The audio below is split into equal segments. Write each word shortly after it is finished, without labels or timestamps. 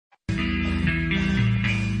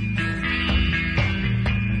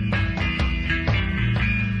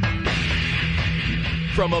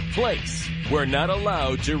From a place we're not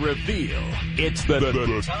allowed to reveal. It's the Tom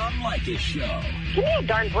Leykis Show. Give me a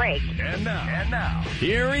darn break. And now,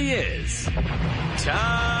 here he is,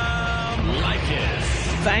 Tom Leykis.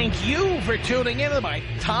 Thank you for tuning in to my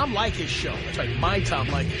Tom Leykis Show. That's right, my Tom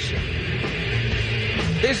Leykis Show.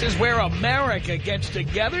 This is where America gets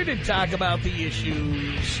together to talk about the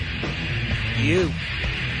issues you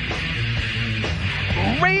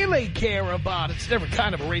really care about. It's a different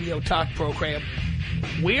kind of a radio talk program.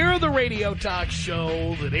 We're the radio talk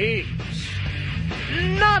show that is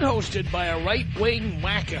not hosted by a right-wing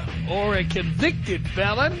wacko or a convicted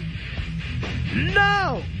felon.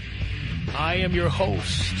 No! I am your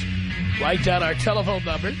host. Write down our telephone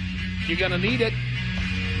number. You're going to need it.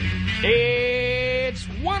 It's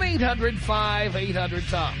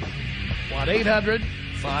 1-800-5800-TOM.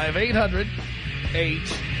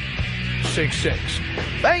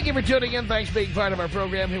 1-800-5800-866. Thank you for tuning in. Thanks for being part of our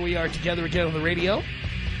program. Here we are together again on the radio.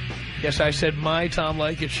 Yes, I said my Tom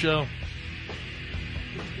Leykis Show.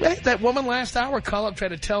 That woman last hour call up trying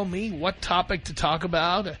to tell me what topic to talk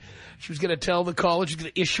about. She was going to tell the caller she's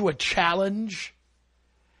going to issue a challenge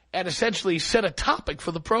and essentially set a topic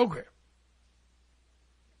for the program.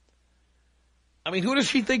 I mean, who does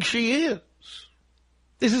she think she is?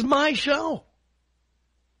 This is my show.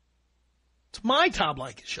 It's my Tom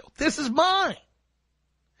Leykis Show. This is mine.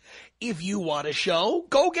 If you want a show,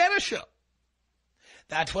 go get a show.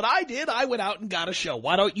 That's what I did. I went out and got a show.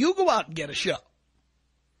 Why don't you go out and get a show?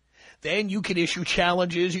 Then you can issue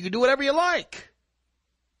challenges. You can do whatever you like.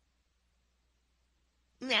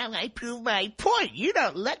 Now I prove my point. You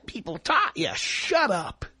don't let people talk. Yeah, shut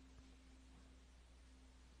up.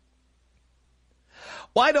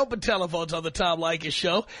 Wide open telephones on the Tom Leykis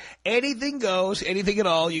Show. Anything goes, anything at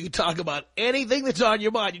all. You can talk about anything that's on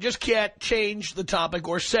your mind. You just can't change the topic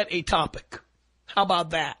or set a topic. How about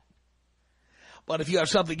that? But if you have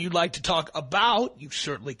something you'd like to talk about, you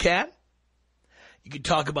certainly can. You can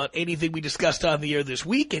talk about anything we discussed on the air this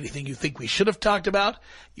week, anything you think we should have talked about.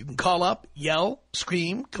 You can call up, yell,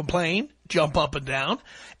 scream, complain, jump up and down.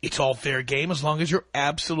 It's all fair game as long as you're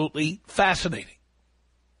absolutely fascinating.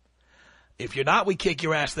 If you're not, we kick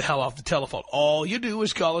your ass the hell off the telephone. All you do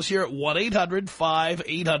is call us here at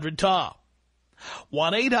 1-800-5800-TOM.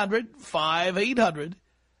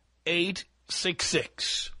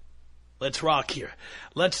 1-800-5800-866. Let's rock here.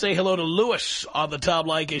 Let's say hello to Lewis on the Tom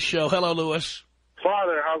Leykis Show. Hello, Lewis.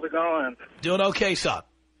 Father, how's it going? Doing okay, son.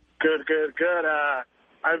 Good.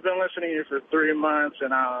 I've been listening to you for 3 months,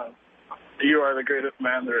 and you are the greatest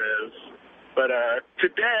man there is. But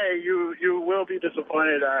today, you will be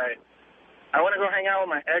disappointed. I want to go hang out with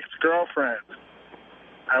my ex-girlfriend.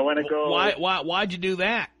 I want to go... Why'd you do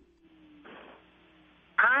that?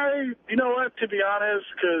 You know what, to be honest,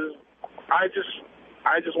 because I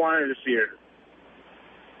just wanted to see her.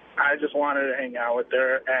 I just wanted to hang out with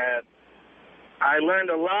her, and I learned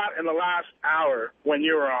a lot in the last hour when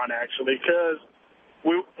you were on, actually, because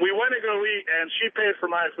we went to go eat, and she paid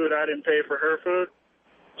for my food. I didn't pay for her food.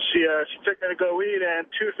 She took me to go eat, and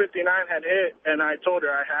 2:59 had hit, and I told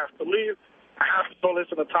her I have to leave. I have to go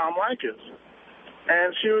listen to Tom Leykis.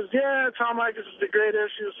 And she was, yeah, Tom Leykis is the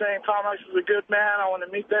greatest. She was saying Tom Leykis is a good man. I want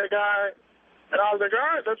to meet that guy. And I was like, all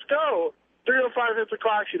right, let's go. 3:05 hits the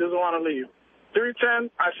clock. She doesn't want to leave.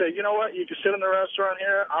 3:10, I said, you know what? You can sit in the restaurant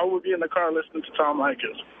here. I will be in the car listening to Tom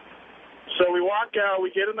Leykis. So we walk out.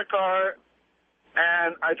 We get in the car,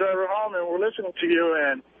 and I drive her home, and we're listening to you.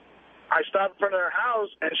 And I stop in front of her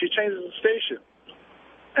house, and she changes the station.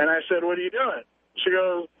 And I said, what are you doing? She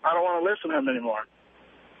goes, I don't want to listen to him anymore.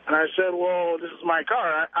 And I said, well, this is my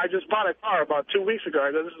car. I just bought a car about 2 weeks ago.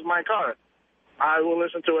 I go, this is my car. I will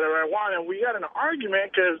listen to whatever I want. And we had an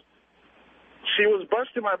argument because she was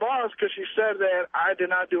busting my balls because she said that I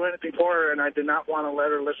did not do anything for her and I did not want to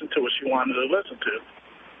let her listen to what she wanted to listen to.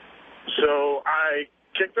 So I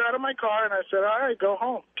kicked her out of my car and I said, all right, go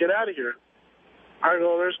home. Get out of here. I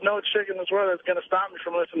go, there's no chick in this world that's going to stop me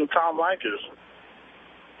from listening to Tom Leykis.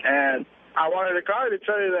 And I wanted to call you to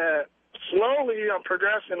tell you that slowly I'm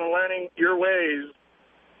progressing and learning your ways,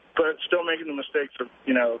 but still making the mistakes of,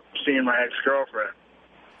 seeing my ex-girlfriend.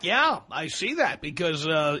 Yeah, I see that because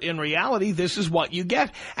in reality, this is what you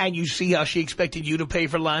get. And you see how she expected you to pay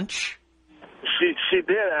for lunch? She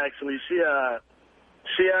did, actually. She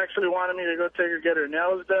actually wanted me to go take her get her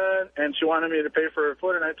nails done, and she wanted me to pay for her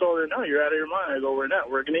food. And I told her, no, you're out of your mind. I go, we're not.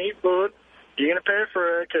 We're going to eat food. You're going to pay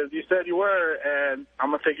for it because you said you were, and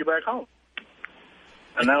I'm going to take you back home.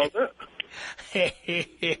 And that was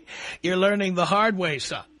it. You're learning the hard way,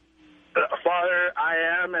 son. Father, I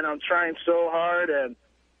am, and I'm trying so hard, and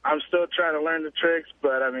I'm still trying to learn the tricks,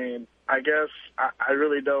 but, I mean, I guess I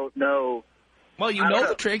really don't know Well, you know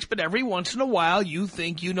the tricks, but every once in a while you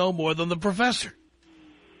think you know more than the professor.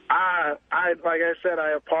 Like I said,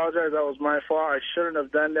 I apologize. That was my fault. I shouldn't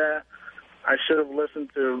have done that. I should have listened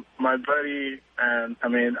to my buddy, and I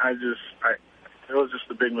mean, it was just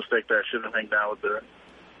a big mistake that I shouldn't have hanged out with her.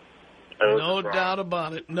 No doubt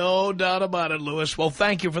about it. No doubt about it, Lewis. Well,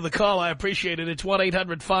 thank you for the call. I appreciate it. It's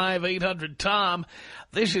 1-800-5800-TOM.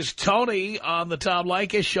 This is Tony on the Tom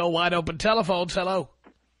Leykis Show. Wide open telephones. Hello.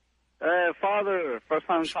 Father.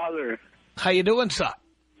 First-time father. How you doing, son?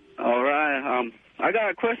 All right. I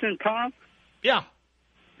got a question, Tom. Yeah.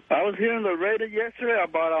 I was hearing the radio yesterday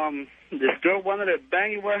about this girl wanted to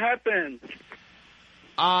bang you. What happened?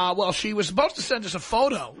 Well, she was supposed to send us a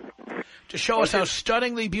photo to show us how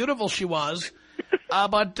stunningly beautiful she was,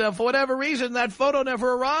 but for whatever reason, that photo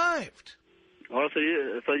never arrived. Oh, so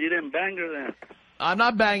you didn't bang her then? I'm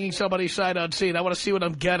not banging somebody sight unseen. I want to see what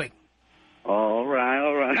I'm getting. All right,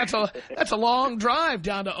 all right. That's a long drive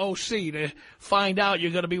down to OC to find out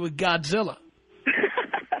you're going to be with Godzilla.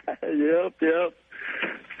 Yep.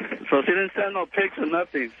 So she didn't send no pics or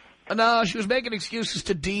nothing? No, she was making excuses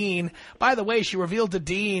to Dean. By the way, she revealed to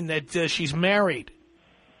Dean that she's married.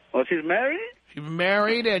 Oh, she's married? She's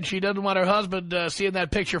married, and she doesn't want her husband seeing that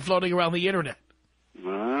picture floating around the Internet.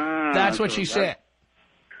 That's what she said.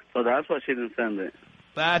 So that's why she didn't send it?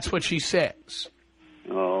 That's what she says.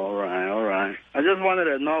 All right. I just wanted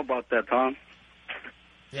to know about that, Tom.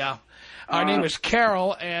 Yeah. Our name is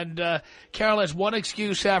Carol, and Carol has one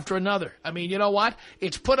excuse after another. I mean, you know what?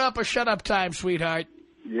 It's put up or shut up time, sweetheart.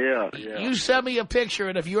 Yeah. You send me a picture,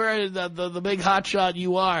 and if you're the big hotshot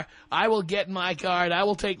you are, I will get in my car, and I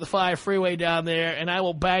will take the 5 freeway down there, and I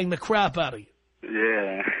will bang the crap out of you.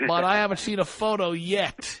 Yeah. But I haven't seen a photo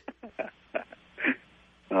yet.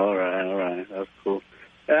 All right. That's cool.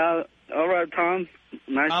 All right, Tom.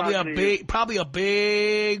 Nice talking to you. Probably a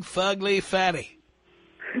big, fugly fatty.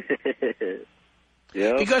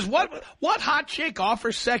 Yeah. Because what hot chick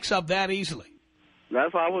offers sex up that easily?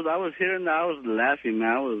 That's why I was hearing that. I was laughing,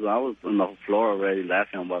 man. I was on the floor already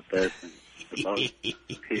laughing about that.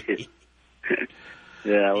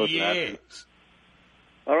 Yeah, I was laughing.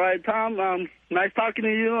 All right, Tom. Nice talking to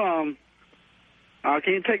you.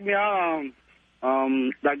 Can you take me out?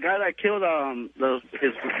 That guy that killed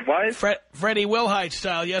his wife. Freddie Wilhite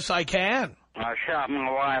style. Yes, I can. I shot my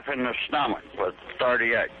wife in the stomach with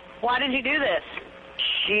 38. Why did you do this?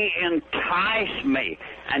 She enticed me,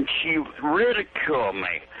 and she ridiculed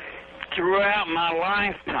me throughout my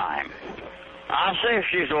lifetime. I'll see if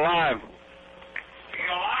she's alive. She's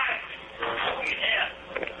alive? She's dead.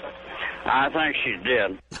 I think she's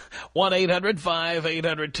dead.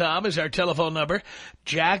 1-800-5800-TOM is our telephone number.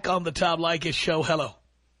 Jack on the Tom Leykis Show. Hello.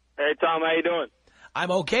 Hey, Tom. How you doing?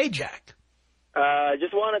 I'm okay, Jack.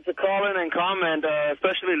 Just wanted to call in and comment,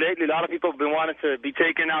 especially lately, a lot of people have been wanting to be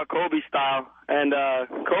taken out Kobe style, and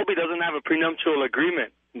Kobe doesn't have a prenuptial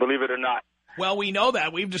agreement, believe it or not. Well, we know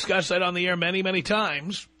that. We've discussed that on the air many, many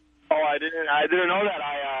times. Oh, I didn't know that.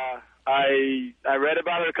 I read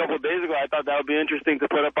about it a couple of days ago. I thought that would be interesting to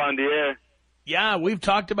put up on the air. Yeah, we've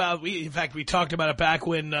talked about, in fact, we talked about it back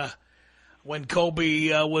when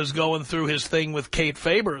Kobe was going through his thing with Kate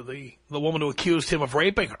Faber, the woman who accused him of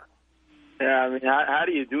raping her. Yeah, I mean, how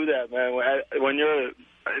do you do that, man? When you're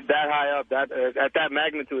that high up, at that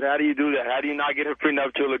magnitude, how do you do that? How do you not get a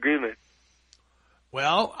prenuptial agreement?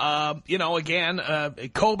 Well, again,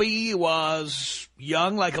 Kobe was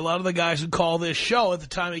young, like a lot of the guys who call this show at the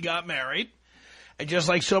time he got married. And just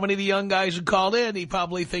like so many of the young guys who called in, he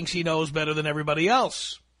probably thinks he knows better than everybody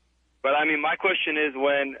else. But, I mean, my question is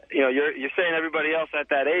when, you're saying everybody else at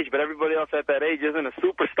that age, but everybody else at that age isn't a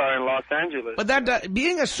superstar in Los Angeles. But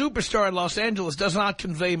being a superstar in Los Angeles does not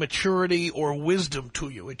convey maturity or wisdom to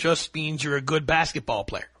you. It just means you're a good basketball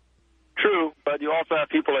player. True, but you also have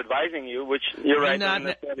people advising you, which you're right.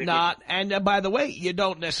 And by the way, you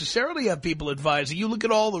don't necessarily have people advising you. Look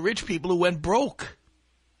at all the rich people who went broke.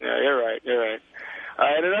 Yeah, you're right.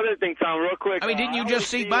 And another thing, Tom, real quick. I mean, didn't you just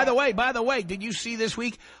see, by the way, did you see this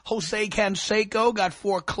week Jose Canseco got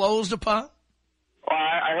foreclosed upon? Oh,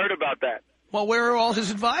 I heard about that. Well, where are all his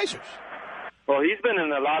advisors? Well, he's been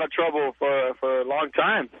in a lot of trouble for a long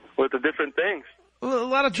time with the different things. Well, a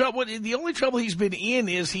lot of trouble. The only trouble he's been in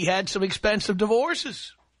is he had some expensive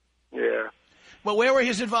divorces. Yeah. But where were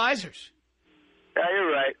his advisors? Yeah,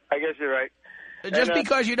 you're right. I guess you're right. Just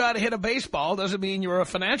because you know how to hit a baseball doesn't mean you're a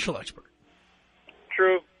financial expert.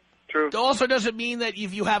 True. It also doesn't mean that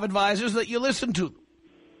if you have advisors that you listen to them.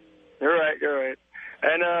 You're right.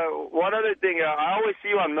 And one other thing, I always see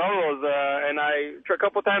you on Melrose, and a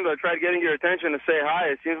couple times I tried getting your attention to say hi.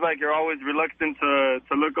 It seems like you're always reluctant to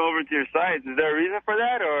look over to your sides. Is there a reason for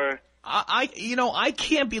that, or? I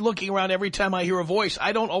can't be looking around every time I hear a voice.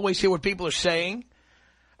 I don't always hear what people are saying.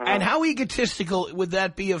 And how egotistical would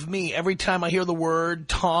that be of me every time I hear the word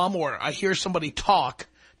Tom or I hear somebody talk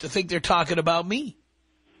to think they're talking about me?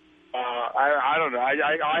 I don't know.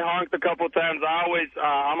 I honked a couple times.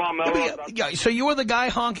 I'm on Melrose. Yeah, so you were the guy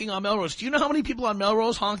honking on Melrose. Do you know how many people on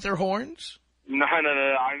Melrose honk their horns? No.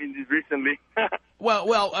 I mean, just recently.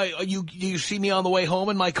 Well, you see me on the way home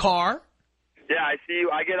in my car? Yeah, I see you.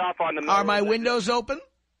 I get off on the Melrose. Are my windows open?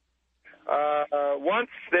 Once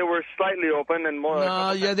they were slightly open and more.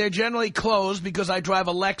 Yeah, they're generally closed because I drive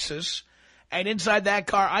a Lexus. And inside that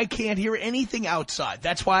car, I can't hear anything outside.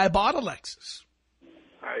 That's why I bought a Lexus.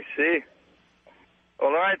 I see. Well,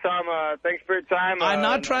 all right, Tom. Thanks for your time. I'm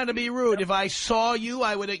not trying to be rude. If I saw you,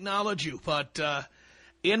 I would acknowledge you. But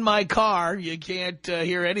in my car, you can't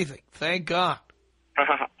hear anything. Thank God. All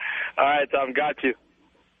right, Tom. Got you.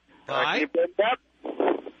 Bye. Can you blow me up?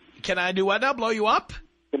 Can I do what now? Blow you up?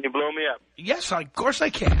 Can you blow me up? Yes, of course I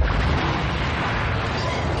can.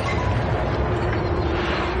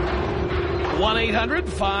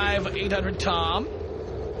 1-800-5800-TOM.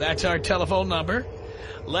 That's our telephone number.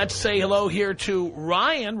 Let's say hello here to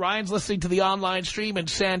Ryan. Ryan's listening to the online stream in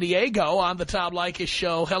San Diego on the Tom Leykis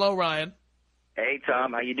Show. Hello, Ryan. Hey,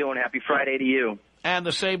 Tom. How you doing? Happy Friday to you. And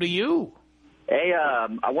the same to you. Hey,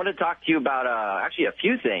 I want to talk to you about actually a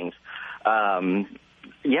few things.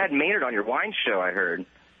 You had Maynard on your wine show, I heard.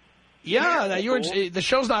 Yeah, now the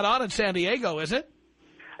show's not on in San Diego, is it?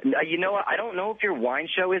 You know what? I don't know if your wine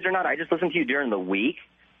show is or not. I just listen to you during the week.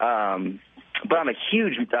 But I'm a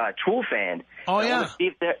huge Tool fan. Oh, yeah. I want to see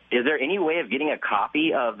if is there any way of getting a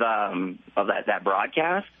copy of that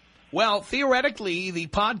broadcast? Well, theoretically, the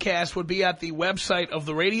podcast would be at the website of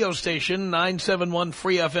the radio station,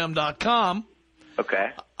 971freefm.com. Okay.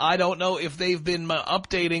 I don't know if they've been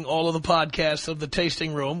updating all of the podcasts of the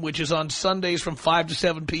Tasting Room, which is on Sundays from 5 to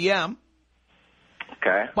 7 p.m.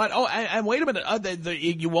 Okay. But, and wait a minute.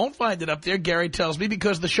 You won't find it up there, Gary tells me,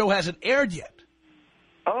 because the show hasn't aired yet.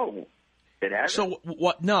 Oh, it hasn't? So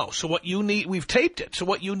what? No. So what you need, we've taped it. So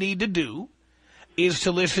what you need to do is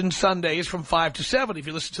to listen Sundays from 5 to 7. If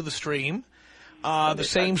you listen to the stream, the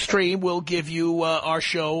same stream will give you our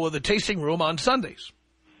show, The Tasting Room, on Sundays.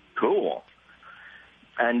 Cool.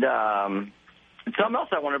 And something else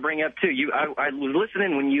I want to bring up, too. I was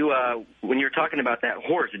listening when you were talking about that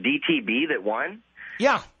horse, DTB, that won.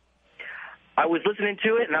 Yeah. I was listening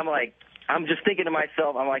to it, and I'm just thinking to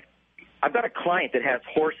myself, I've got a client that has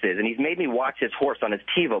horses, and he's made me watch his horse on his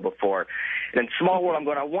TiVo before. And in Small World, I'm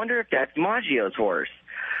going, I wonder if that's Maggio's horse.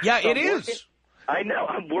 Yeah, so it is. I know.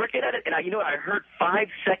 I'm working at it. And you know what? I heard 5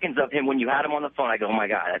 seconds of him when you had him on the phone. I go, oh, my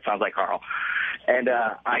God, that sounds like Carl. And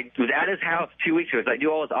I was at his house 2 weeks ago. So I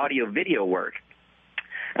do all his audio-video work.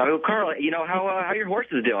 And I go, Carl, how your horse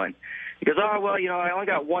is doing? He goes, oh, well, I only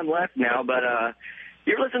got one left now, but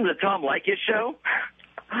you ever listen to the Tom Leykis show?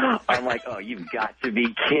 I'm like, oh, you've got to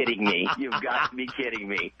be kidding me. You've got to be kidding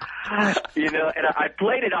me. And I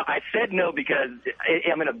played it. I said no because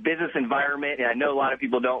I'm in a business environment, and I know a lot of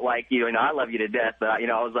people don't like you, and I love you to death. But, I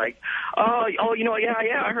was like,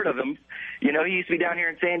 yeah, I heard of him. He used to be down here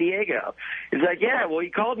in San Diego. He's like, yeah, well, he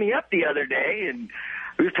called me up the other day, and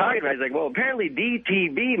we were talking about it. He's like, well, apparently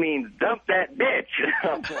DTB means dump that bitch.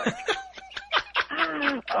 I'm like...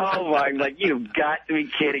 Oh, my, you've got to be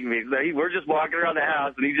kidding me. We're just walking around the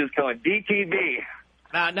house, and he's just going, DTB.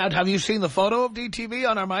 Now, have you seen the photo of DTB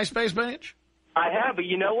on our MySpace page? I have, but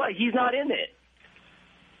you know what? He's not in it.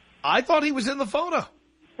 I thought he was in the photo.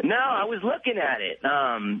 No, I was looking at it.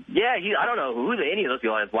 I don't know who any of those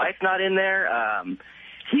people are. His wife's not in there.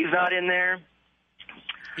 He's not in there.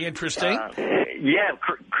 Interesting.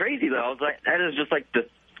 Crazy, though. I was like, that is just the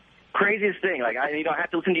craziest thing. I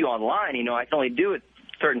have to listen to you online. I can only do it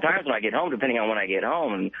certain times when I get home, depending on when I get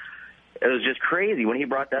home. And it was just crazy. When he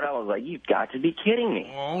brought that up, I was like, you've got to be kidding me.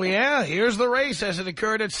 Oh, yeah. Here's the race as it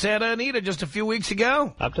occurred at Santa Anita just a few weeks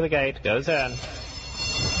ago. Up to the gate. Goes in.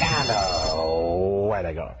 And away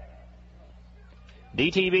they go.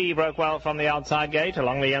 DTB broke well from the outside gate.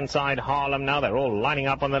 Along the inside, Harlem now. They're all lining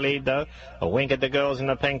up on the lead, though. A wink at the girls in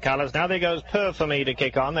the pink colors. Now there goes Purr for Me to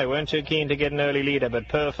kick on. They weren't too keen to get an early leader, but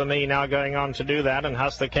Purr for Me now going on to do that. And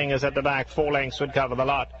Huss the King is at the back. 4 lengths would cover the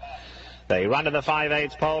lot. They run to the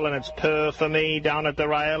 5/8 pole, and it's Purr for Me down at the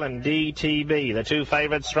rail, and DTB. The two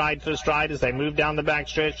favorites stride for stride as they move down the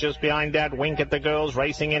backstretch. Just behind that, wink at the girls.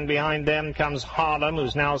 Racing in behind them comes Harlem,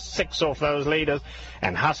 who's now 6 off those leaders,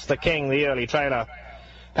 and Huss the King, the early trailer.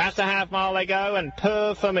 Past a half mile they go, and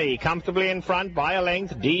Per For Me comfortably in front by a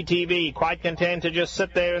length. DTB quite content to just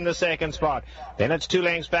sit there in the second spot. Then it's 2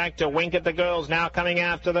 lengths back to Wink at the Girls, now coming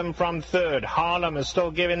after them from third. Harlem is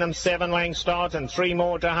still giving them 7 lengths start and 3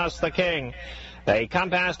 more to Huss the King. They come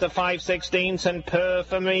past the 5/16, and Per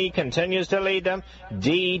For Me continues to lead them.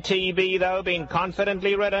 DTB, though, being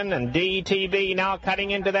confidently ridden, and DTB now cutting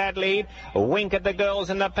into that lead. Wink at the Girls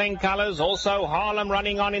in the pink colours, also Harlem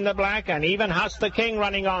running on in the black, and even Huss the King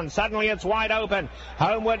running on. Suddenly it's wide open.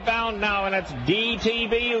 Homeward bound now, and it's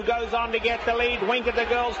DTB who goes on to get the lead. Wink at the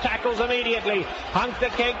Girls tackles immediately. Hunk the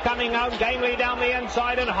Cake coming home, gamely down the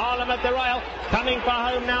inside, and Harlem at the rail. Coming for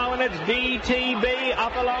home now, and it's DTB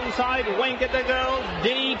up alongside Wink at the Girls.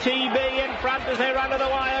 DTB in front as they run to the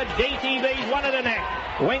wire. DTB's one at the neck.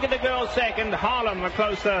 Wink at the Girls second. Harlem a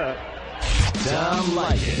close third. Tom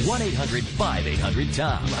Leykis.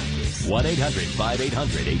 1-800-5800-TOM.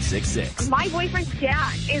 1-800-5800-866. My boyfriend's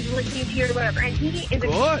dad is listening to you or whatever, and he is a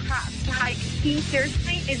piece of crap. Like, he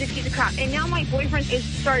seriously is a piece of crap. And now my boyfriend is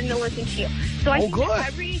starting to listen to you. So I think that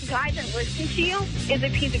every guy that listens to you is a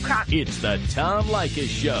piece of crap. It's the Tom Leykis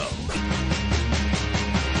Show.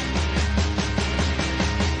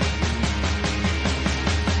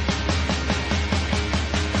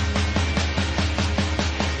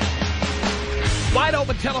 Wide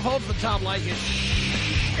open telephones, the Tom Leykis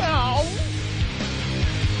Show.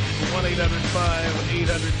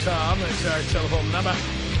 1-800-5800-TOM. That's our telephone number.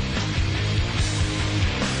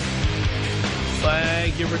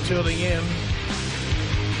 Thank you for tuning in.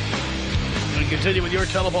 We continue with your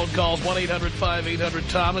telephone calls.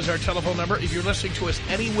 1-800-5800-TOM is our telephone number. If you're listening to us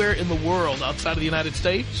anywhere in the world outside of the United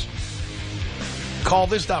States, call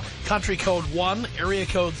this number. Country code 1, area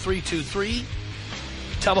code 323.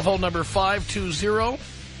 Telephone number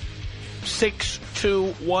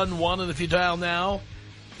 520-6211. And if you dial now,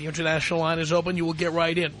 the international line is open. You will get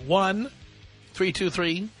right in.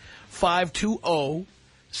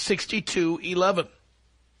 1-323-520-6211.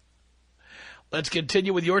 Let's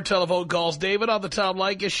continue with your telephone calls. David on the Tom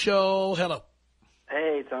Leykis Show. Hello.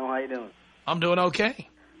 Hey, Tom. How you doing? I'm doing okay.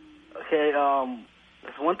 Okay,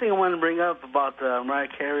 there's one thing I wanted to bring up about the Mariah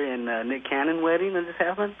Carey and Nick Cannon wedding that just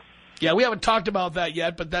happened. Yeah, we haven't talked about that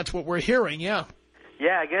yet, but that's what we're hearing, yeah.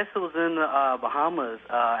 Yeah, I guess it was in the Bahamas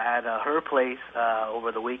at her place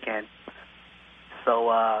over the weekend.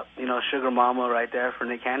 So, Sugar Mama right there for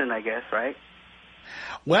Nick Cannon, I guess, right?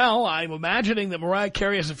 Well, I'm imagining that Mariah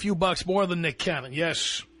Carey has a few bucks more than Nick Cannon,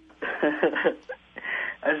 yes. I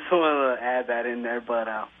just wanted to add that in there, but,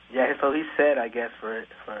 yeah, so he said, I guess, for his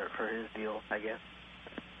deal, I guess.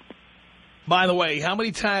 By the way, how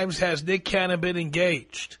many times has Nick Cannon been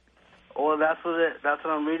engaged? Well, that's what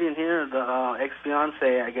I'm reading here. The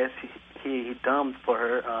ex-fiance, I guess he dumped for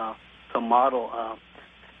her some model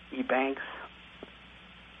E. Banks.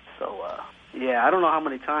 So yeah, I don't know how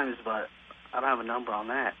many times, but I don't have a number on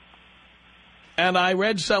that. And I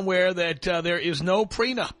read somewhere that there is no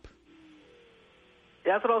prenup.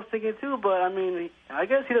 Yeah, that's what I was thinking too. But I mean, I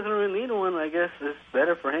guess he doesn't really need one. I guess it's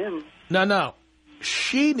better for him. No,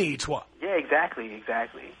 she needs one. Yeah, exactly.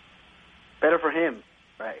 Better for him,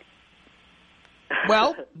 right?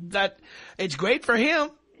 Well, it's great for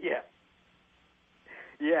him. Yeah.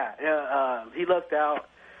 He lucked out.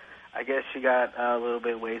 I guess she got a little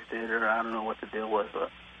bit wasted, or I don't know what the deal was. But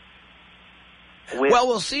well,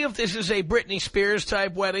 we'll see if this is a Britney Spears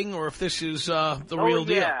type wedding or if this is the real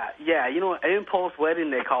deal. Yeah. You know, impulse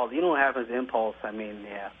wedding they call it. You know what happens? Impulse. I mean,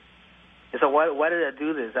 yeah. So why did I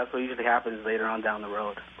do this? That's what usually happens later on down the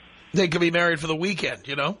road. They could be married for the weekend,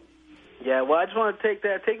 you know. Yeah, well, I just want to take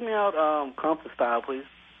me out Compton style, please.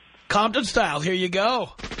 Compton style, here you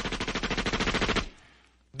go.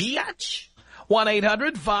 Biatch.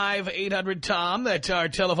 1-800-5800-TOM, that's our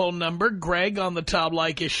telephone number. Greg on the Tom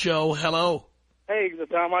Leykis Show, hello. Hey,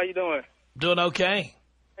 Tom, how you doing? Doing okay.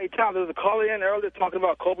 Hey, Tom, there was a caller in earlier talking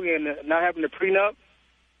about Kobe and not having a prenup.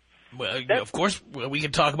 Well, of course, we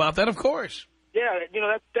can talk about that, of course. Yeah,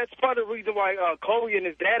 that's part of the reason why Kobe and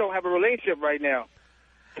his dad don't have a relationship right now.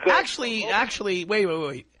 Actually,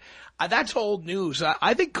 wait. That's old news.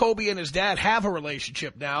 I think Kobe and his dad have a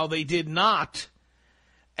relationship now. They did not.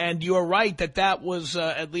 And you're right that was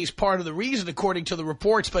at least part of the reason, according to the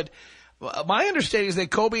reports. But my understanding is that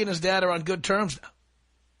Kobe and his dad are on good terms now.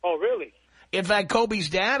 Oh, really? In fact, Kobe's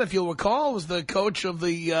dad, if you'll recall, was the coach of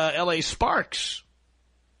the L.A. Sparks.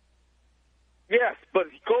 Yes, but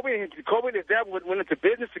Kobe and his dad went into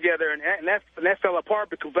business together, and that fell apart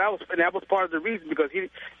because that was part of the reason, because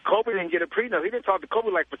Kobe didn't get a prenup. He didn't talk to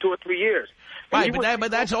Kobe like for 2 or 3 years. Right, but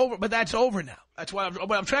that's over. But that's over now. That's what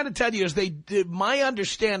I'm trying to tell you is my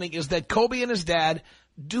understanding is that Kobe and his dad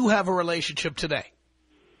do have a relationship today.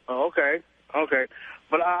 Oh, okay. Okay.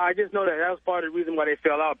 But I just know that was part of the reason why they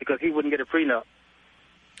fell out, because he wouldn't get a prenup.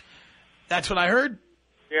 That's what I heard?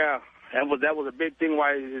 Yeah. That was a big thing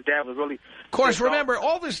why his dad was really... Of course, remember,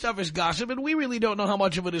 all this stuff is gossip, and we really don't know how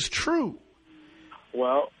much of it is true.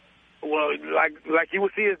 Well, like you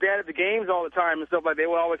would see his dad at the games all the time and stuff like that. They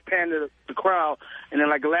would always pander the crowd. And then,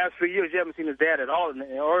 like, the last 3 years, you haven't seen his dad at all,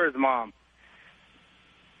 or his mom.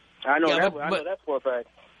 I know, I know that's for a fact.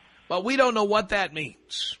 But we don't know what that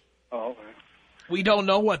means. Oh, okay. We don't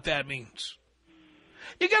know what that means.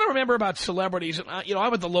 You got to remember about celebrities, and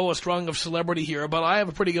I'm at the lowest rung of celebrity here, but I have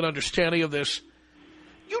a pretty good understanding of this.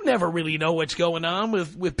 You never really know what's going on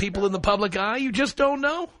with people in the public eye. You just don't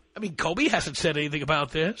know. I mean, Kobe hasn't said anything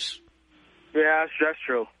about this. Yeah, that's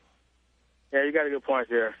true. Yeah, you got a good point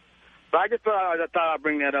there. But I just thought I'd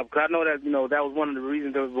bring that up, because I know that, that was one of the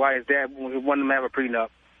reasons why his dad wanted him to have a prenup.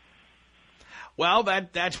 Well,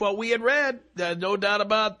 that's what we had read. No doubt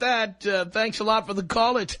about that. Thanks a lot for the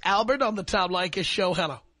call. It's Albert on the Tom Leykis Show.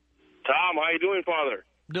 Hello. Tom, how you doing, Father?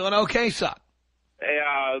 Doing okay, son. Hey,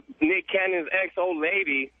 Nick Cannon's ex-old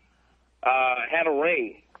lady had a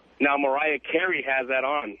ring. Now Mariah Carey has that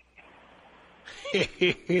on.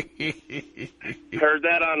 Heard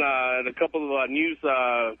that on a couple of news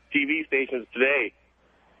TV stations today.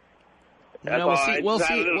 We'll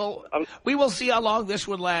see. We will see how long this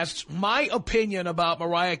one lasts. My opinion about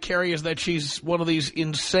Mariah Carey is that she's one of these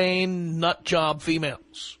insane nut job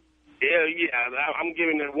females. Yeah, I'm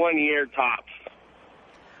giving it 1 year tops.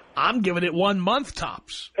 I'm giving it 1 month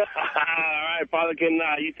tops. All right, Father, can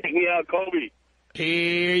you take me out, Kobe?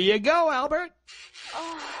 Here you go, Albert.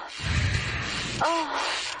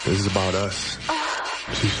 This is about us.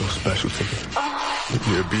 She's so special to me.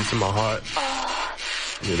 Yeah, it beats in my heart.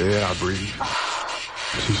 Yeah, the air I breathe.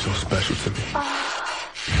 She's so special to me.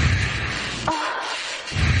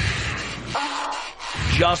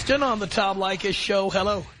 Justin on the Tom Leykis Show.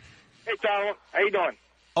 Hello. Hey, Tom. How you doing?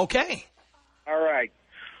 Okay. All right.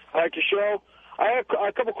 I like your show. I have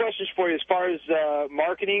a couple questions for you as far as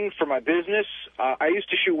marketing for my business. I used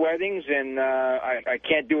to shoot weddings, and I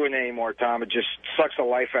can't do it anymore, Tom. It just sucks the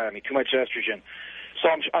life out of me. Too much estrogen. So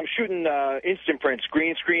I'm shooting instant prints,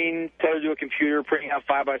 green screen, tethered to a computer, printing out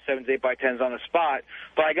 5x7s, 8x10s on the spot.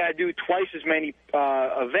 But I got to do twice as many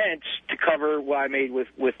events to cover what I made with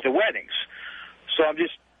the weddings. So I'm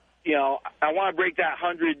just, I want to break that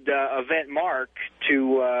 100 event mark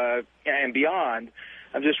to and beyond.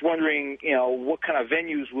 I'm just wondering, what kind of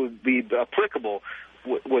venues would be applicable.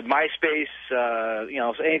 Would MySpace,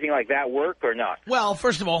 anything like that work or not? Well,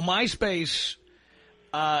 first of all, MySpace.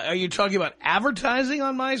 Are you talking about advertising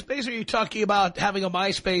on MySpace, or are you talking about having a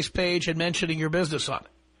MySpace page and mentioning your business on it?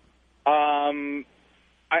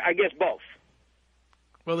 I guess both.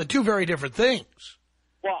 Well, they're two very different things.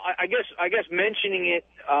 Well, I guess mentioning it,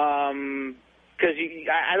 because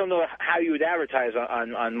I don't know how you would advertise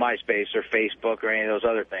on MySpace or Facebook or any of those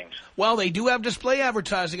other things. Well, they do have display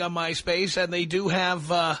advertising on MySpace, and they do have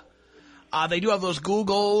those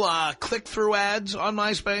Google click-through ads on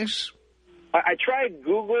MySpace. I tried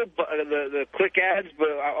Google, but the click ads, but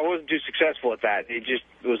I wasn't too successful at that. It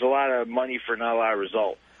was a lot of money for not a lot of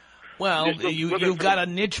result. Well, you've got a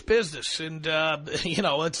niche business, and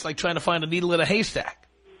it's like trying to find a needle in a haystack.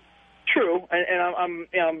 True, and I'm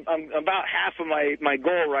about half of my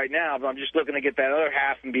goal right now, but I'm just looking to get that other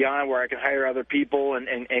half and beyond, where I can hire other people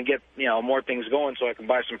and get more things going, so I can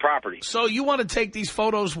buy some property. So you want to take these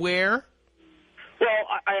photos where? Well,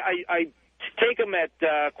 I take them at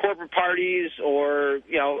corporate parties, or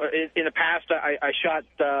in the past I shot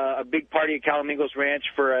a big party at Calamigos Ranch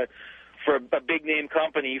for a big name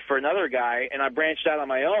company for another guy, and I branched out on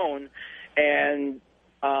my own, and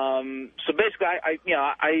so basically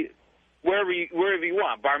I wherever you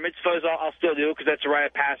want. Bar mitzvahs I'll still do, because that's a rite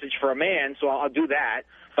of passage for a man, so I'll do that.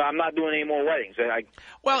 But I'm not doing any more weddings.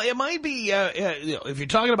 Well, it might be if you're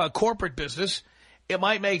talking about corporate business, it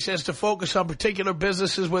might make sense to focus on particular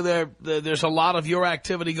businesses where there's a lot of your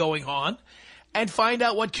activity going on, and find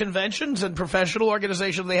out what conventions and professional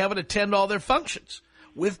organizations they have and attend all their functions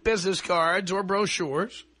with business cards or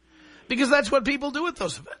brochures, because that's what people do at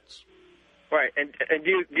those events. Right. And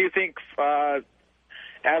do you think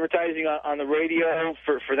advertising on the radio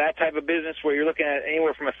for that type of business, where you're looking at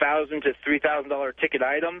anywhere from $1,000 to $3,000 ticket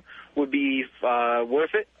item, would be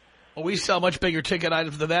worth it? Well, we sell much bigger ticket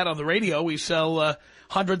items than that on the radio. We sell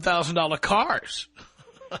 $100,000 cars.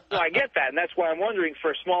 No, I get that, and that's why I'm wondering,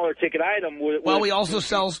 for a smaller ticket item. We also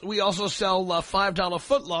sell $5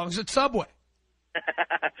 footlongs at Subway.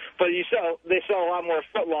 But they sell a lot more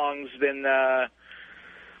footlongs than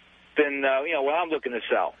than what I'm looking to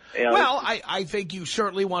sell. Well, I think you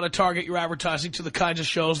certainly want to target your advertising to the kinds of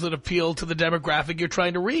shows that appeal to the demographic you're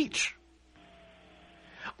trying to reach.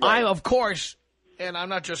 Right. Of course, and I'm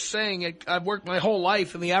not just saying it, I've worked my whole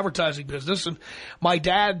life in the advertising business, and my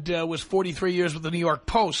dad was 43 years with the New York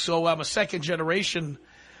Post, so I'm a second-generation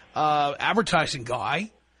advertising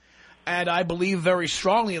guy. And I believe very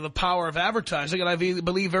strongly in the power of advertising, and I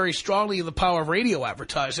believe very strongly in the power of radio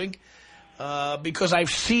advertising because I've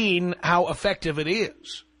seen how effective it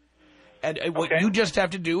is. And what you just have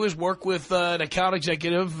to do is work with an account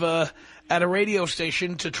executive at a radio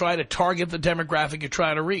station to try to target the demographic you're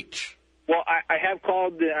trying to reach. Well, I have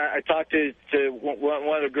called. I talked to one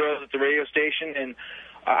of the girls at the radio station, and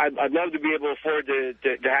I'd love to be able to afford to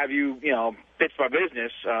have you, pitch my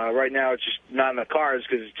business. Right now, it's just not in the cards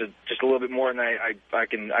because it's just a little bit more than I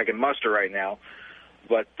can muster right now.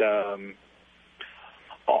 But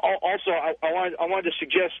also, I wanted to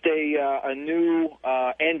suggest a new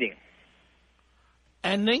ending.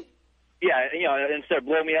 Ending? Yeah, instead of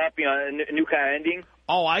blow me up, a new kind of ending.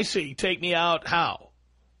 Oh, I see. Take me out. How?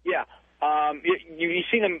 Yeah. You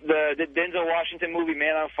seen the Denzel Washington movie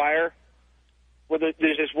Man on Fire? Well,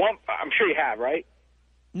 there's this one. I'm sure you have, right?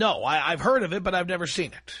 No, I've heard of it, but I've never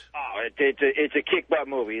seen it. Oh, it's a kick butt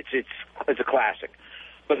movie. It's a classic.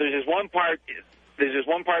 But there's this one part. There's this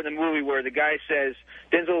one part in the movie where the guy says,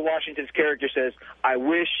 Denzel Washington's character says, "I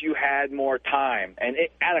wish you had more time." And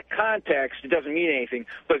out of context, it doesn't mean anything.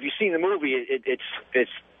 But if you've seen the movie,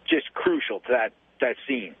 it's just crucial to that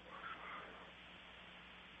scene.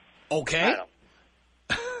 Okay.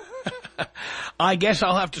 I guess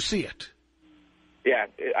I'll have to see it. Yeah,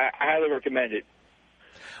 I highly recommend it.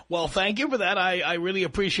 Well, thank you for that. I really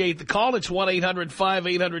appreciate the call. It's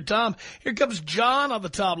 1-800-5800-TOM. Here comes John on the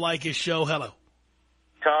Tom Leykis Show. Hello.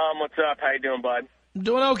 Tom, what's up? How you doing, bud? I'm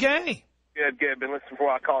doing okay. Good. Been listening for a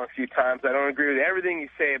while, calling a few times. I don't agree with everything you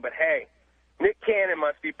say, but hey, Nick Cannon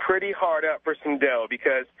must be pretty hard up for some dough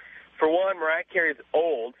because, for one, Mariah Carey's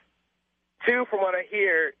old. Two, from what I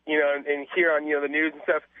hear, and hear on, the news and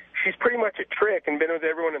stuff, she's pretty much a trick and been with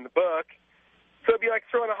everyone in the book. So it'd be like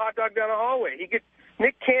throwing a hot dog down a hallway.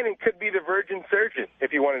 Nick Cannon could be the virgin surgeon if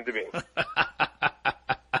he wanted to be.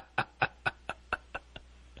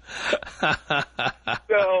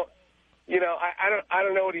 So, I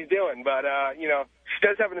don't know what he's doing, but, she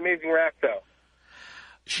does have an amazing rack, though.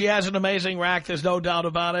 She has an amazing rack. There's no doubt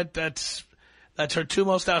about it. That's her two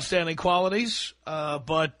most outstanding qualities.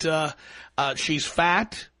 But she's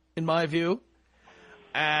fat, in my view.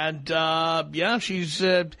 And, she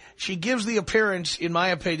gives the appearance, in my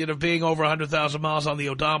opinion, of being over 100,000 miles on the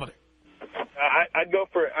odometer. I'd go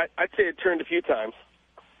for it. I'd say it turned a few times.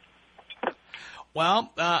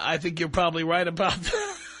 Well, I think you're probably right about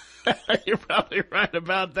that. You're probably right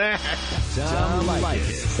about that. Tom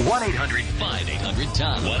Leykis.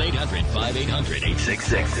 1-800-5800-TOM.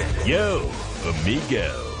 1-800-5800-866. Yo,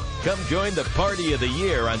 amigo. Come join the party of the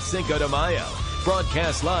year on Cinco de Mayo.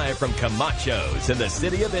 Broadcast live from Camacho's in the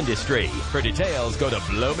City of Industry. For details, go to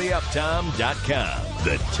blowmeuptom.com.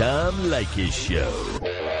 The Tom Leykis Show.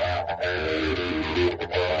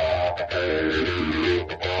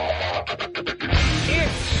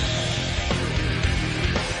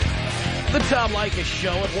 The Tom Leykis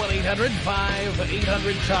Show at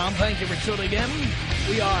 1-800-5800-TOM. Thank you for tuning in.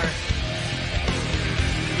 We are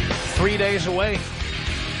 3 days away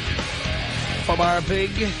from our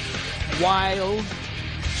big, wild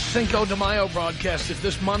Cinco de Mayo broadcast. It's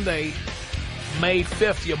this Monday, May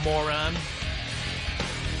 5th, you moron.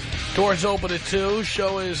 Doors open at 2.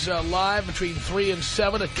 Show is live between 3 and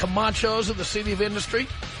 7 at Camacho's in the City of Industry.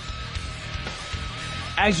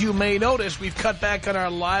 As you may notice, we've cut back on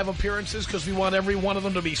our live appearances because we want every one of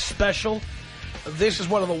them to be special. This is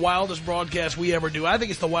one of the wildest broadcasts we ever do. I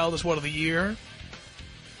think it's the wildest one of the year.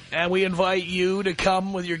 And we invite you to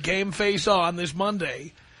come with your game face on this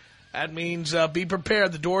Monday. That means be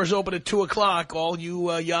prepared. The doors open at 2 o'clock. All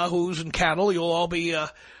you yahoos and cattle, you'll all be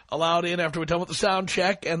allowed in after we're done with the sound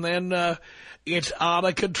check. And then it's out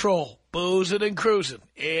of control. Boozing and cruising.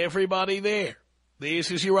 Everybody there.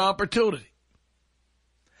 This is your opportunity.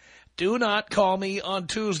 Do not call me on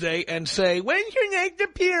Tuesday and say, when's your next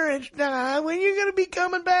appearance, Don? When are you going to be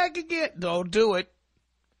coming back again? Don't do it.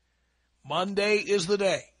 Monday is the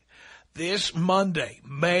day. This Monday,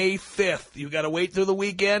 May 5th. You got to wait through the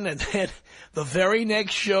weekend, and then the very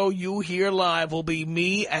next show you hear live will be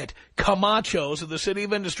me at Camacho's in the City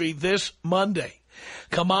of Industry this Monday.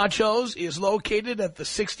 Camacho's is located at the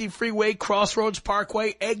 60 Freeway Crossroads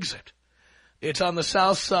Parkway exit. It's on the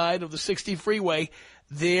south side of the 60 Freeway.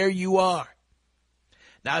 There you are.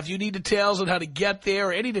 Now, if you need details on how to get there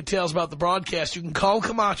or any details about the broadcast, you can call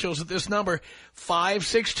Camacho's at this number,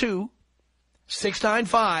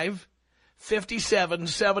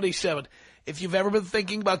 562-695-5777. If you've ever been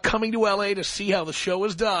thinking about coming to L.A. to see how the show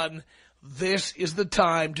is done, this is the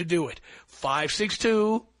time to do it.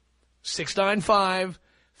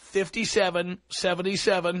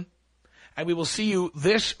 562-695-5777. And we will see you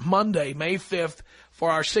this Monday, May 5th,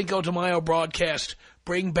 for our Cinco de Mayo broadcast,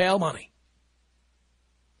 Bring Bail Money.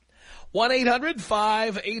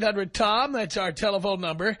 1-800-5800-TOM. That's our telephone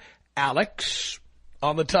number. Alex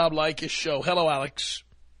on the Tom Leykis show. Hello, Alex.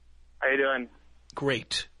 How you doing?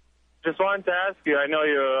 Great. Just wanted to ask you, I know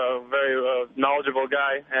you're a very knowledgeable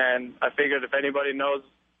guy, and I figured if anybody knows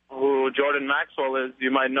who Jordan Maxwell is,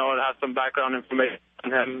 you might know and have some background information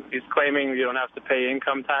on him. He's claiming you don't have to pay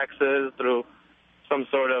income taxes through some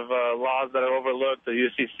sort of laws that are overlooked, the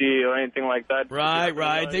UCC or anything like that.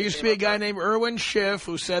 Right. There used to be a guy named Erwin Schiff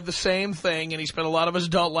who said the same thing, and he spent a lot of his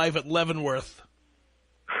adult life at Leavenworth.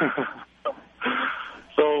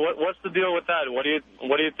 So what's the deal with that? What do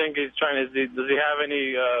you think he's trying to? Does he have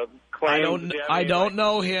any claims? I don't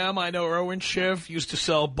know him. I know Erwin Schiff used to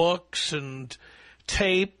sell books and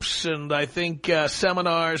tapes and I think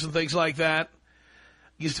seminars and things like that.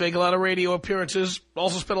 Used to make a lot of radio appearances.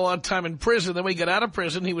 Also spent a lot of time in prison. Then when he got out of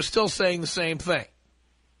prison, he was still saying the same thing.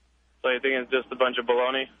 So you think it's just a bunch of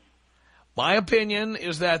baloney? My opinion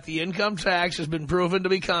is that the income tax has been proven to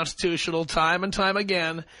be constitutional time and time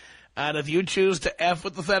again. And if you choose to F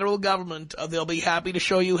with the federal government, they'll be happy to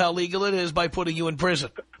show you how legal it is by putting you in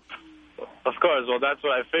prison. Of course. Well, that's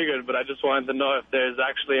what I figured, but I just wanted to know if there's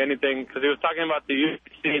actually anything, because he was talking about the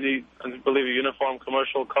UCC, I believe, a Uniform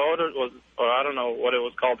Commercial Code, or I don't know what it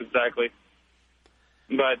was called exactly.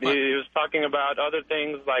 But he was talking about other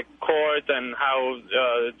things like court and how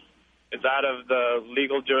it's out of the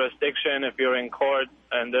legal jurisdiction if you're in court,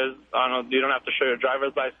 and there's, I don't know, you don't have to show your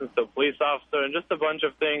driver's license to a police officer, and just a bunch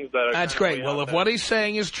of things that are... That's great. Well, if what he's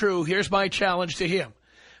saying is true, here's my challenge to him.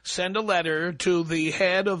 Send a letter to the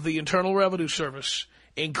head of the Internal Revenue Service.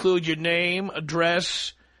 Include your name,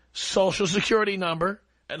 address, Social Security number,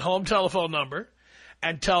 and home telephone number,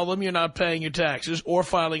 and tell them you're not paying your taxes or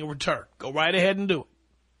filing a return. Go right ahead and do it.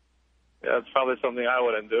 Yeah, that's probably something I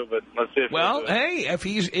wouldn't do, but let's see if well, hey,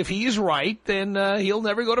 if he's right, then he'll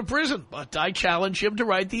never go to prison. But I challenge him to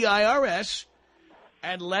write the IRS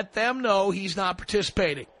and let them know he's not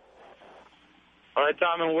participating. All right,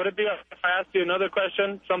 Tom, and would it be if I asked you another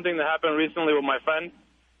question, something that happened recently with my friend?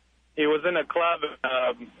 He was in a club.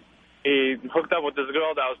 He hooked up with this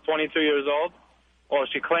girl that was 22 years old. Well,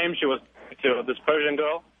 she claimed she was 22, this Persian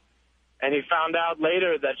girl. And he found out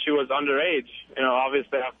later that she was underage, you know,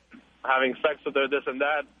 obviously having sex with her, this and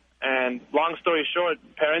that. And long story short,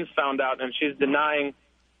 parents found out, and she's denying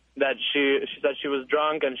that she said she was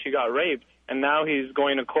drunk and she got raped. And now he's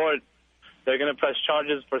going to court. They're going to press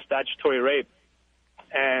charges for statutory rape.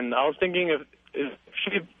 And I was thinking if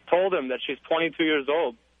she told him that she's 22 years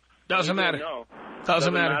old. Doesn't matter.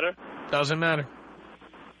 Doesn't matter. Doesn't matter.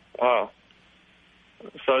 Wow. So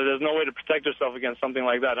there's no way to protect yourself against something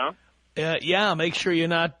like that, huh? Yeah, make sure you're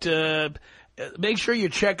not... make sure you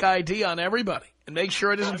check ID on everybody. And make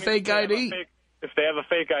sure it isn't fake ID. If they have a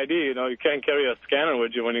fake ID, you know, you can't carry a scanner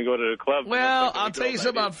with you when you go to the club. Well, I'll tell you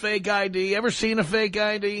something about fake ID. Ever seen a fake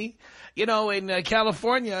ID? You know, in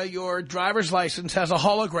California, your driver's license has a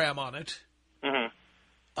hologram on it.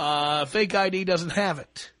 Mm-hmm. Fake ID doesn't have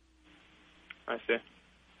it. I see.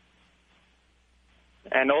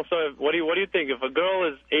 And also, what do you think? If a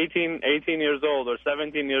girl is 18 years old or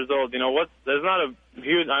 17 years old, you know, there's not a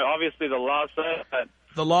huge, obviously the law says that.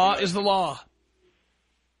 The law is the law.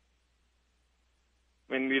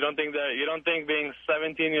 I mean, you don't think being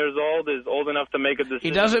 17 years old is old enough to make a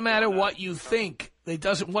decision? It doesn't matter what you think.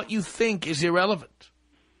 What you think is irrelevant.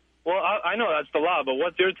 Well, I know that's the law, but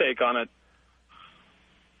what's your take on it?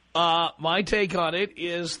 My take on it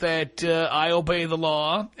is that I obey the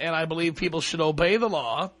law, and I believe people should obey the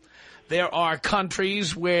law. There are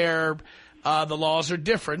countries where the laws are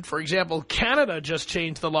different. For example, Canada just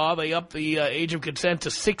changed the law. They upped the age of consent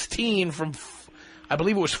to 16 from, I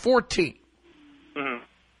believe it was 14. Mm-hmm.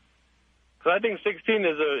 So I think 16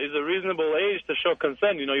 is a reasonable age to show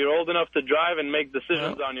consent. You know, you're old enough to drive and make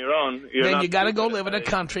decisions on your own. Then you got to go live in a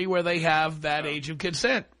country where they have that age of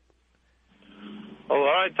consent. Oh, all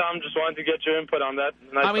right, Tom. Just wanted to get your input on that.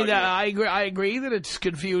 Nice I mean, I agree that it's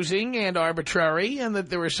confusing and arbitrary, and that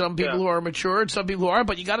there are some people who are mature and some people who aren't.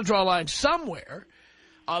 But you got to draw a line somewhere,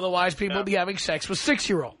 otherwise people will be having sex with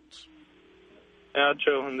 6-year-olds. Yeah,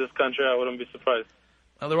 true. In this country, I wouldn't be surprised.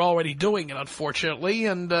 Well, they're already doing it, unfortunately,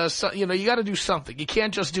 and you know, you got to do something. You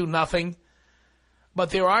can't just do nothing. But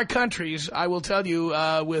there are countries, I will tell you,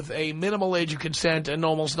 with a minimal age of consent and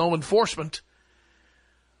almost no enforcement.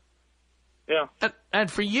 Yeah.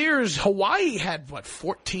 And for years, Hawaii had,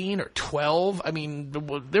 14 or 12? I mean,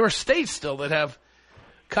 there are states still that have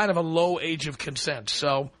kind of a low age of consent.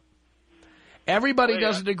 So everybody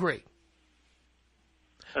doesn't agree.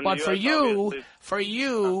 And but for you,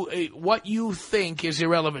 what you think is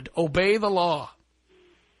irrelevant. Obey the law.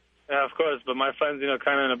 Yeah, of course. But my friend's,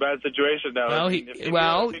 kind of in a bad situation now.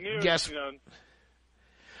 Well, guess.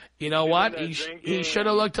 You know what? He should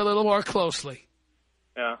have looked a little more closely.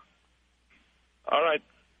 Yeah. All right.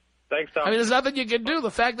 Thanks, Tom. I mean, there's nothing you can do.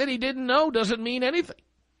 The fact that he didn't know doesn't mean anything.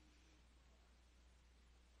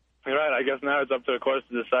 You're right. I guess now it's up to the courts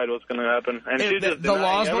to decide what's going to happen. And she's just the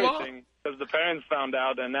law's denying the law. everything because the parents found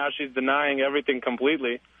out, and now she's denying everything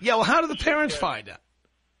completely. Yeah, well, how did the parents find out?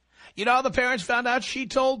 You know how the parents found out? She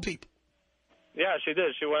told people. Yeah, she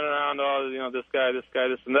did. She went around, this guy, this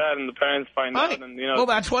and that, and the parents find out. And, Well,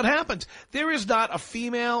 that's what happens. There is not a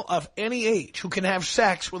female of any age who can have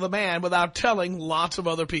sex with a man without telling lots of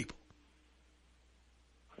other people.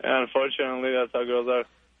 Yeah, unfortunately, that's how girls are.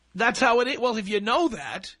 That's how it is. Well, if you know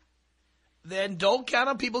that, then don't count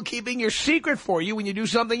on people keeping your secret for you when you do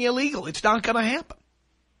something illegal. It's not going to happen.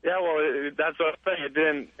 Yeah, well, that's what I'm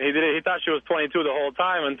saying. He thought she was 22 the whole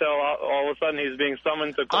time until all of a sudden he's being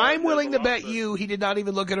summoned to court. I'm willing to bet you he did not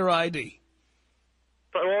even look at her ID.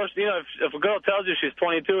 But, well, if a girl tells you she's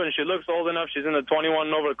 22 and she looks old enough, she's in the 21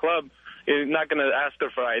 and over club, you're not going to ask her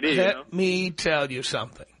for ID. Let me tell you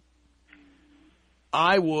something.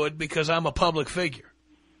 I would, because I'm a public figure.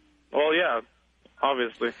 Well, yeah.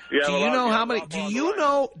 Obviously. Do you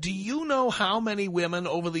know how many women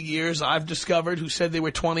over the years I've discovered who said they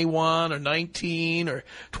were 21 or 19 or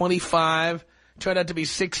 25, turned out to be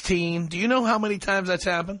 16? Do you know how many times that's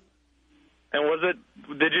happened? And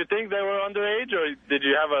did you think they were underage, or did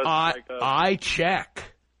you have I check.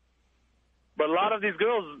 But a lot of these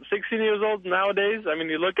girls, 16 years old nowadays, I mean,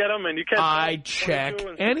 you look at them and you can't. I check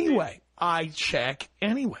anyway.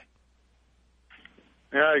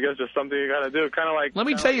 Yeah, I guess it's something you got to do. Kind of like. Let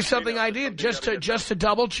me tell you something I did just to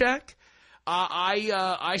double check.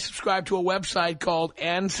 I subscribe to a website called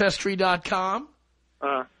Ancestry.com.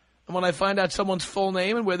 And when I find out someone's full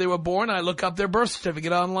name and where they were born, I look up their birth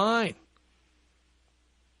certificate online.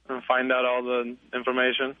 And find out all the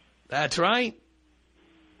information. That's right.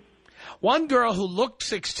 One girl who looked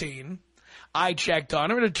 16, I checked on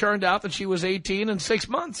her, and it turned out that she was 18 in 6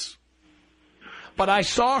 months. But I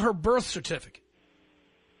saw her birth certificate.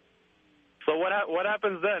 So what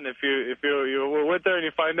happens then if you were with her and you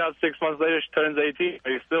find out 6 months later she turns 18?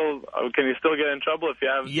 Can you still get in trouble if you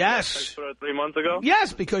have sex with her 3 months ago?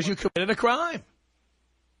 Yes, because you committed a crime.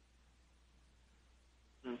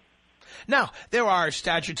 Now, there are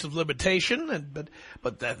statutes of limitation,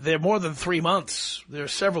 but they're more than 3 months. They're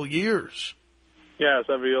several years. Yeah,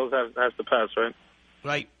 several years has to pass, right?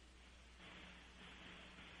 Right.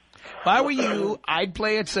 If I were you, I'd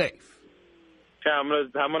play it safe. Yeah, I'm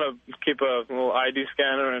gonna keep a little ID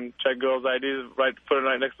scanner and check girls' IDs. Put it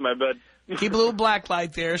right next to my bed. Keep a little black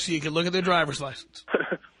light there so you can look at their driver's license.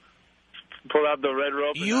 Pull out the red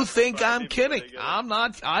rope. You think I'm kidding? I'm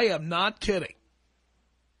not. I am not kidding.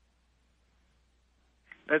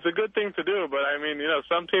 It's a good thing to do, but I mean,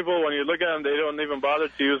 some people, when you look at them, they don't even bother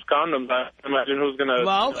to use condoms. I imagine who's gonna.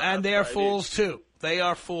 Well, and they're fools too. They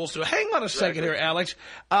are fools too. Hang on a second here, Alex.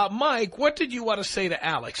 Mike, what did you want to say to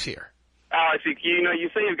Alex here? Alex, you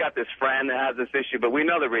say you've got this friend that has this issue, but we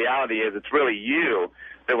know the reality is it's really you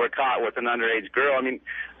that were caught with an underage girl. I mean,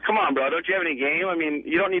 come on, bro. Don't you have any game? I mean,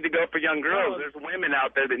 you don't need to go for young girls. There's women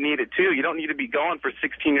out there that need it, too. You don't need to be going for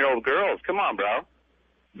 16-year-old girls. Come on, bro.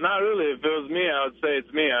 Not really. If it was me, I would say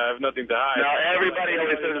it's me. I have nothing to hide. No, everybody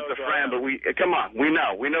always says it's a friend, but come on. We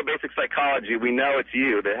know. We know basic psychology. We know it's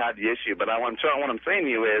you that had the issue. But what I'm saying to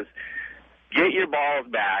you is, get your balls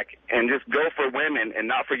back and just go for women and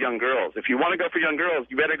not for young girls. If you want to go for young girls,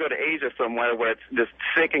 you better go to Asia somewhere where it's just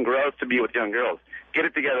sick and gross to be with young girls. Get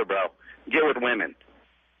it together, bro. Get with women.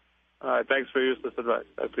 All right, thanks for your useless advice.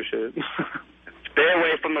 I appreciate it. Stay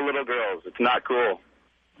away from the little girls. It's not cool.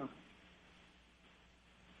 All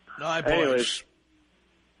right, boys. Anyways.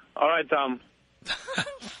 All right, Tom.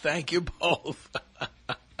 Thank you both.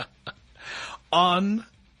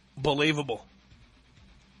 Unbelievable.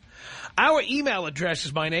 Our email address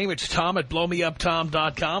is my name. It's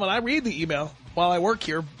Tom@blowmeuptom.com. And I read the email while I work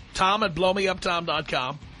here.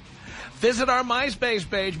 Tom@blowmeuptom.com. Visit our MySpace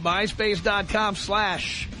page,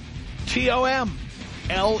 myspace.com/TOMLEYKIS.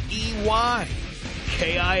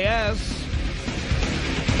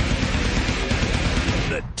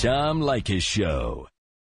 The Tom Leykis Show.